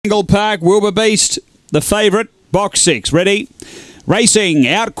Angle-Park, Wilbur Beast, the favourite, box 6, ready? Racing,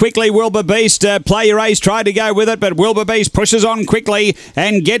 out quickly, Wilbur Beast. Play Your Ace tried to go with it, but Wilbur Beast pushes on quickly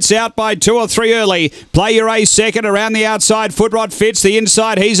and gets out by 2 or 3 early. Play Your Ace second, around the outside. Footrot Fits, the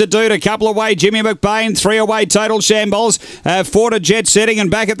inside. He's a Dude, a couple away. Jimmy McBain, 3 away. Total Shambles. 4 to Jet Setting, and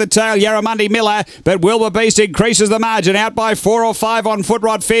back at the tail, Yarramundi Miller. But Wilbur Beast increases the margin, out by 4 or 5 on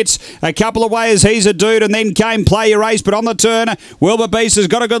Footrot Fits. A couple away as He's a Dude, and then came Play Your Ace, but on the turn, Wilbur Beast has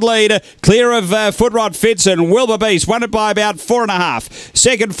got a good lead. Clear of Footrot Fits, and Wilbur Beast won it by about 4.5.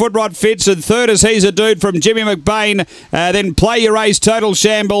 Second, Footrot Fits, and third is He's a Dude from Jimmy McBain. Then Play Your Ace, Total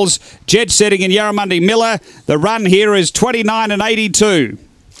Shambles, Jet Setting, and Yarramundi Miller. The run here is 29 and 82.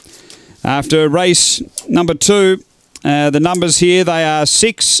 After race number 2, the numbers here, they are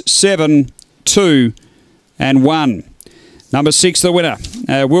 6, 7, 2, and 1. Number 6, the winner.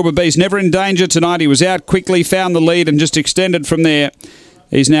 Wilbur Beast never in danger tonight. He was out quickly, found the lead, and just extended from there.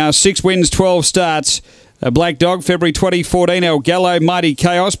 He's now 6 wins, 12 starts. A Black Dog, February 2014, El Gallo, Mighty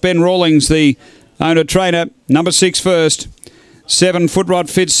Chaos. Ben Rawlings, the owner-trainer. Number 6 first. 7, Footrot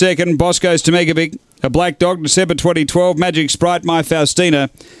Fits second. Bosco's to Megavic. A Black Dog, December 2012. Magic Sprite, My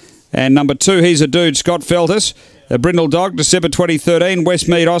Faustina. And number 2, He's a Dude, Scott Feltus. A Brindle Dog, December 2013.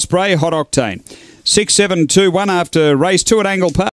 Westmead Osprey, Hot Octane. 6, 7, 2, 1 after race 2 at Angle-Park.